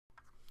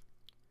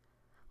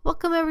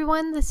Welcome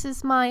everyone, this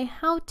is my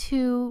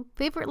how-to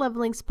favorite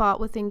leveling spot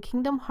within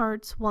Kingdom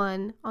Hearts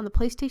 1 on the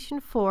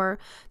PlayStation 4.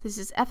 This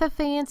is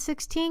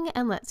FFAN16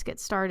 and let's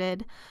get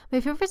started. My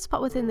favorite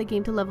spot within the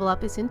game to level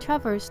up is in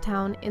Traverse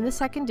Town in the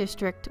 2nd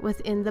District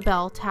within the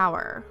Bell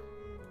Tower.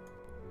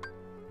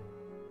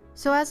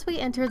 So as we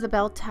enter the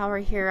Bell Tower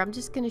here, I'm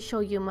just going to show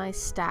you my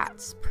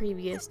stats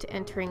previous to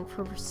entering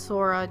for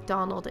Sora,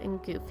 Donald,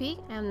 and Goofy.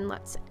 And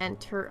let's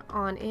enter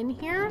on in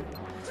here.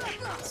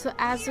 So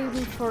as we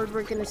move forward,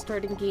 we're going to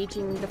start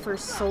engaging the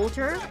first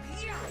soldier.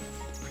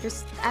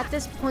 Just at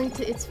this point,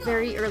 it's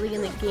very early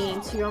in the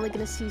game, so you're only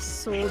going to see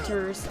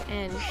soldiers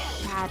and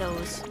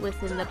shadows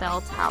within the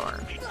Bell Tower.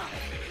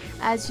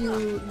 As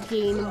you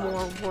gain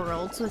more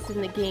worlds within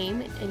the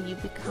game and you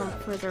become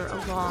further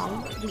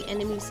along, the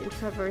enemies in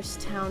Traverse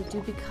Town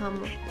do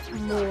become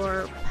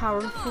more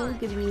powerful,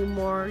 giving you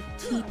more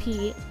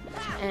TP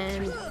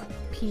and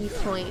P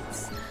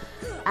points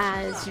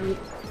as you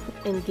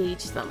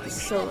engage them.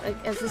 So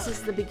as this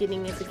is the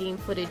beginning of the game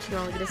footage, you're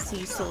only going to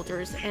see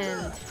soldiers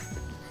and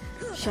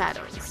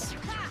shadows.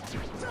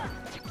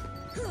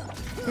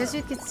 As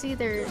you can see,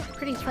 they're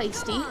pretty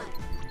feisty.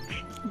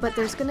 But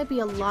there's going to be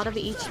a lot of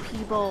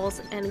HP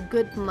balls and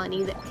good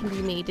money that can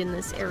be made in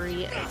this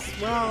area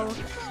as well.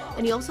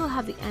 And you also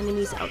have the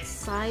enemies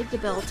outside the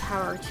Bell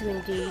Tower to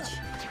engage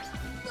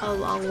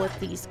along with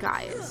these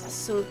guys.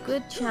 So a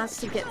good chance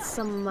to get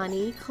some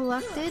money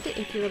collected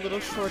if you're a little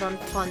short on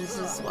funds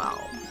as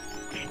well.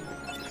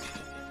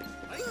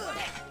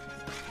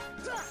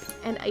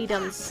 And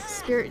items.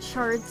 Spirit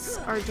shards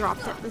are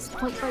dropped at this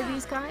point by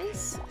these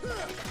guys.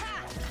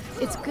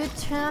 It's a good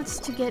chance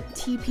to get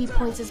TP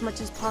points as much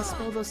as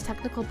possible. Those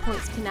technical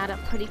points can add up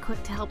pretty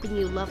quick to helping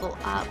you level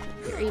up.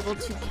 You're able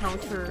to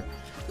counter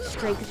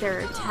strike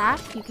their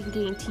attack. You can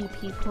gain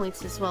TP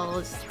points as well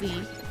as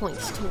the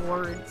points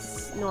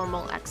towards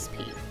normal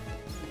XP.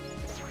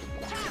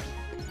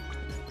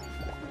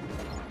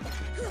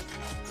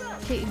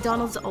 Okay,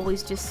 Donald's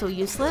always just so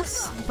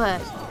useless,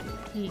 but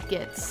he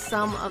gets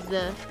some of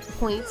the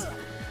points.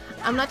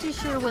 I'm not too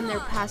sure when they're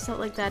passed out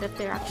like that if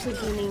they're actually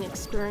gaining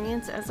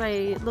experience. As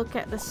I look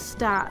at the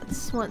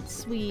stats,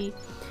 once we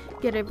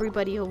get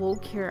everybody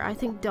awoke here, I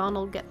think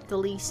Donald gets the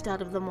least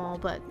out of them all,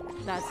 but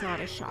that's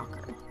not a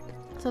shocker.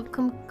 So I've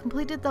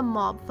completed the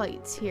mob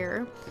fights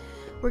here.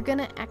 We're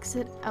gonna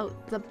exit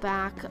out the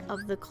back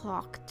of the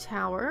clock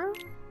tower.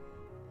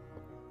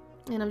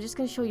 And I'm just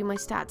gonna show you my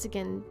stats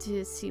again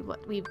to see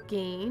what we've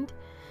gained.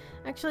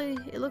 Actually,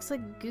 it looks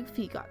like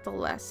Goofy got the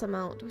less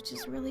amount, which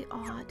is really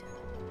odd.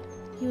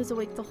 He was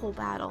awake the whole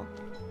battle.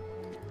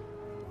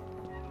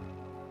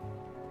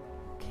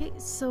 Okay,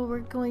 so we're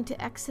going to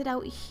exit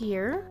out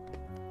here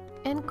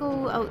and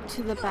go out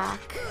to the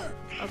back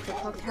of the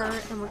clock tower,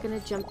 and we're going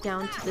to jump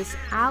down to this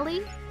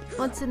alley.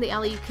 Once in the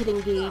alley, you could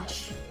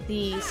engage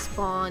the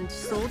spawned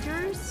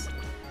soldiers.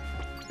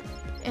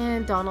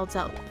 And Donald's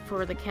out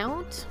for the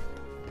count.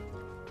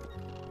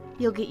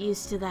 You'll get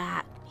used to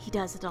that. He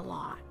does it a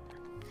lot.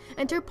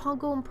 Enter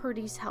Pongo and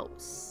Purdy's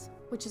house,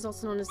 which is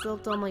also known as Little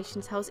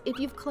Dalmatian's house. If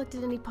you've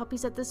collected any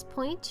puppies at this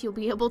point, you'll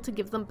be able to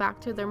give them back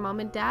to their mom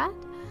and dad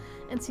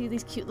and see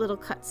these cute little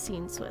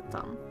cutscenes with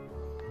them.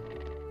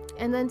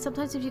 And then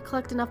sometimes if you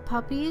collect enough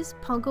puppies,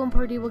 Pongo and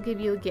Purdy will give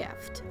you a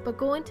gift. But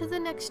go into the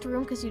next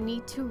room because you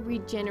need to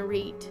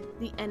regenerate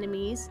the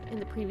enemies in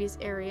the previous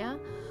area.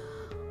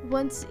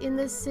 Once in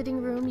the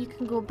sitting room, you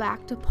can go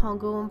back to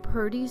Pongo and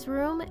Purdy's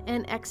room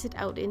and exit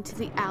out into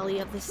the alley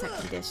of the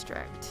 2nd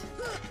District.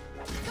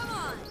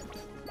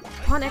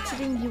 Upon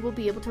exiting, you will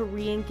be able to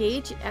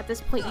re-engage. At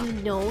this point, you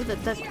know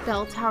that the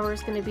Bell Tower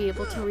is going to be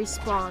able to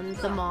respawn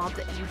the mob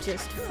that you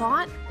just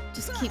fought.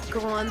 Just keep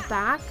going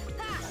back,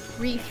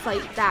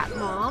 refight that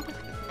mob,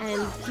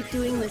 and keep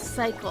doing this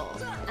cycle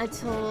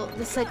until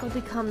the cycle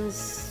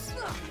becomes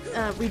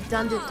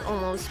redundant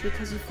almost,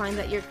 because you find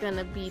that you're going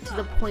to be to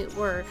the point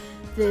where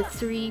the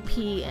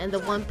 3P and the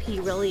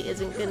 1P really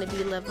isn't going to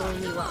be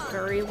leveling you up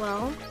very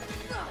well.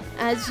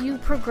 As you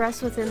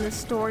progress within the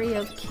story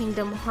of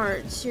Kingdom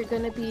Hearts, you're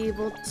going to be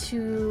able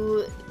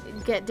to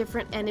get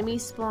different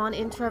enemies spawn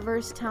in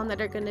Traverse Town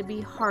that are going to be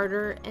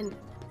harder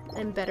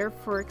and better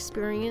for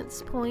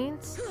experience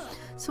points.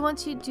 So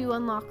once you do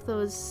unlock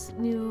those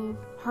new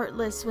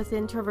Heartless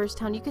within Traverse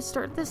Town, you can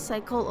start this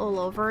cycle all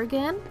over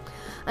again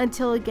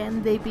until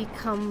again they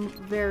become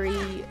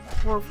very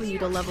poor for you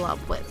to level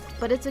up with.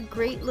 But it's a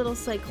great little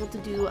cycle to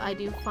do. I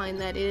do find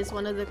that it is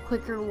one of the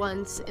quicker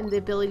ones, and the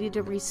ability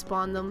to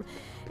respawn them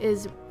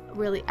is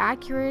really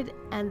accurate,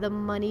 and the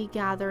money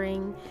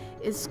gathering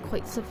is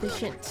quite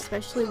sufficient,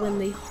 especially when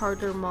the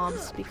harder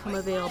mobs become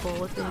available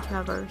within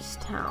Traverse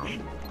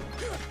Town.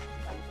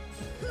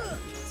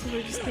 So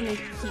we're just gonna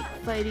keep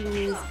fighting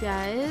these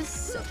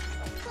guys.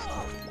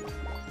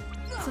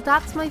 So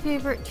that's my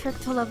favorite trick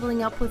to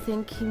leveling up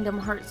within Kingdom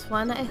Hearts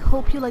 1. I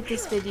hope you liked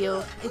this video.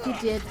 If you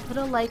did, put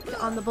a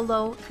like on the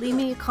below. Leave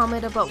me a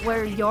comment about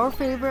where your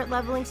favorite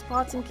leveling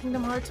spots in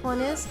Kingdom Hearts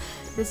 1 is.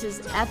 This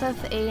is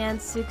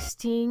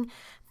FFAN16.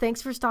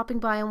 Thanks for stopping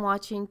by and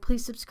watching.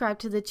 Please subscribe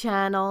to the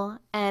channel,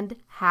 and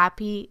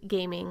happy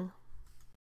gaming.